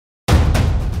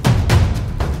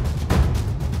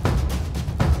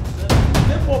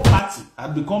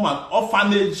become an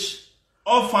orphanage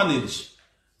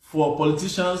for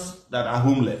politicians that are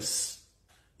homeless.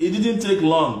 It didn't take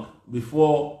long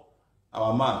before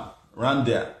our man ran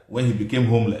there when he became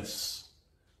homeless.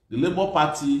 The Labour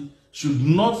Party should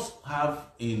not have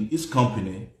in its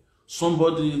company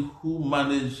somebody who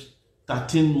managed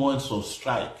 13 months of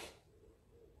strike,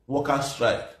 worker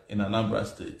strike in Anambra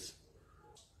State.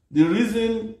 The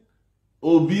reason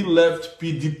Obi left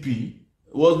PDP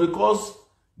was because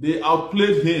they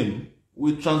outplayed him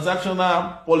with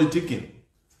transactional politicking.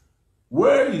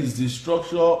 Where is the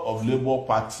structure of Labour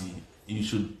Party? You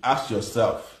should ask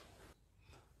yourself.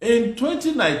 In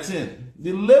 2019,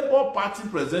 the Labour Party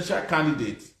presidential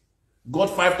candidate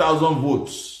got 5,000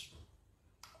 votes.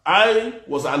 I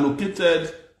was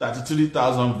allocated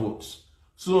 33,000 votes.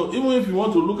 So even if you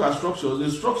want to look at structures,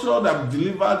 the structure that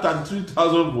delivered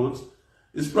 33,000 votes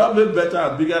is probably better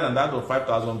and bigger than that of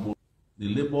 5,000 votes.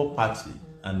 The Labour Party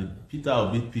and the Peter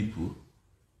Obi people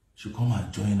should come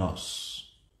and join us.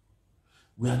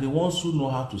 We are the ones who know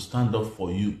how to stand up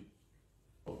for you.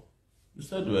 You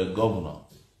said you were governor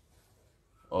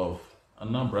of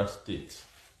Anambra State.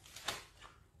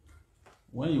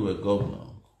 When you were governor,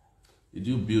 did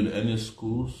you build any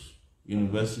schools,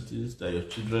 universities that your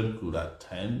children could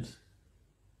attend?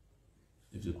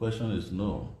 If the question is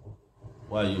no,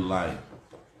 why are you lying?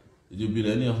 Did you build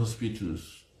any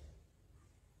hospitals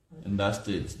in that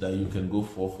state that you can go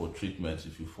for treatment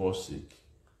if you fall sick?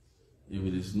 If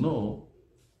it is no,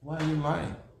 why are you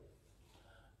lying?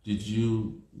 Did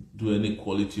you do any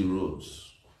quality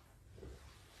roads?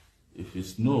 If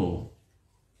it's no,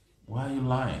 why are you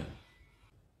lying?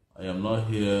 I am not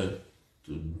here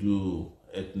to do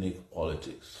ethnic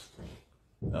politics.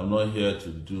 I'm not here to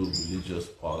do religious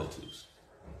politics.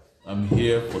 I'm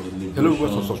here for the liberation. Hello,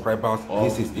 viewers subscribers.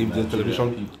 This is Evidence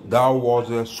Television. That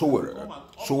was Sowore.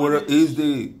 Sowore is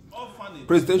the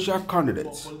presidential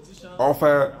candidate of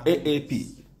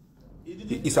AAP.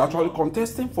 He is actually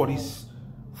contesting for this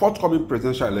forthcoming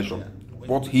presidential election,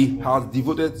 but he has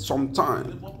devoted some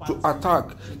time to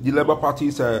attack the Labour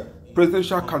Party's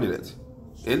presidential candidate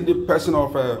in the person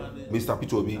of Mr.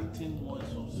 Peter Obi.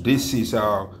 This is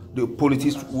the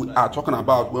politics we are talking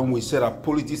about when we say that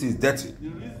politics is dirty.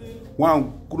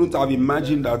 One couldn't have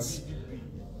imagined that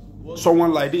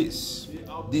someone like this,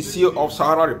 the CEO of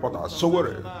Sahara Reporters,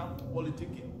 Sowore,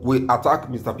 will attack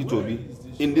Mr. Peter Obi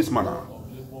in this manner,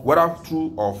 whether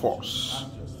true or false.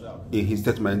 In his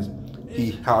statement,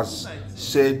 he has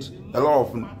said a lot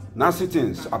of nasty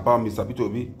things about Mr. Peter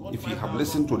Obi. If you have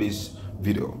listened to this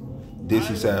video, this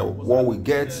is what we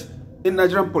get in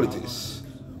Nigerian politics,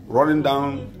 running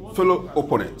down fellow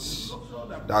opponents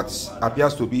that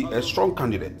appears to be a strong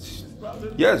candidate.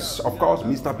 Yes, of course,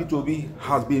 Mr. Peter Obi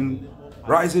has been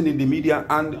rising in the media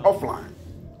and offline.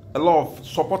 A lot of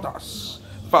supporters.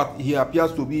 In fact, he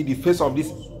appears to be the face of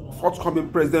this forthcoming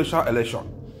presidential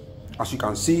election. As you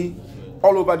can see,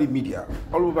 all over the media,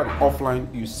 all over the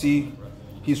offline, you see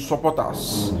his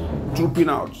supporters trooping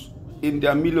out in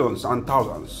their millions and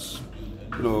thousands,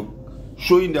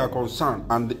 showing their concern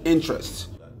and interest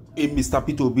in Mr.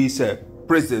 Peter Obi's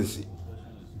presidency.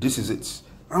 This is it.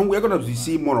 And we're going to be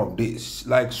seeing more of this,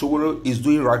 like Sowore is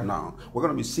doing right now. We're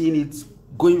going to be seeing it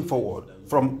going forward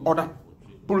from other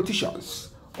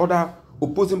politicians, other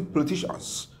opposing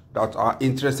politicians that are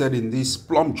interested in this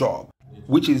plum job,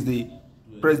 which is the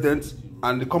president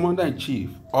and the commander-in-chief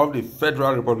of the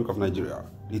Federal Republic of Nigeria.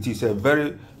 It is a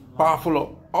very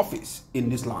powerful office in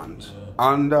this land.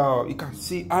 And you can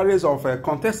see areas of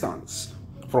contestants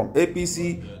from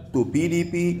APC to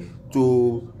PDP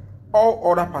to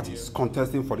all other parties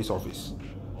contesting for this office.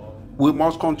 We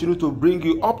must continue to bring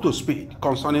you up to speed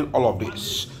concerning all of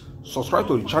this. Subscribe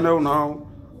to the channel now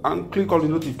and click on the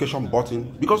notification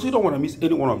button because you don't want to miss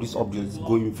any one of these updates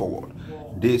going forward.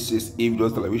 This is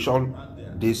Evidence Television.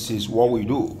 This is what we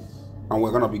do, and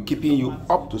we're going to be keeping you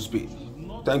up to speed.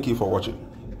 Thank you for watching.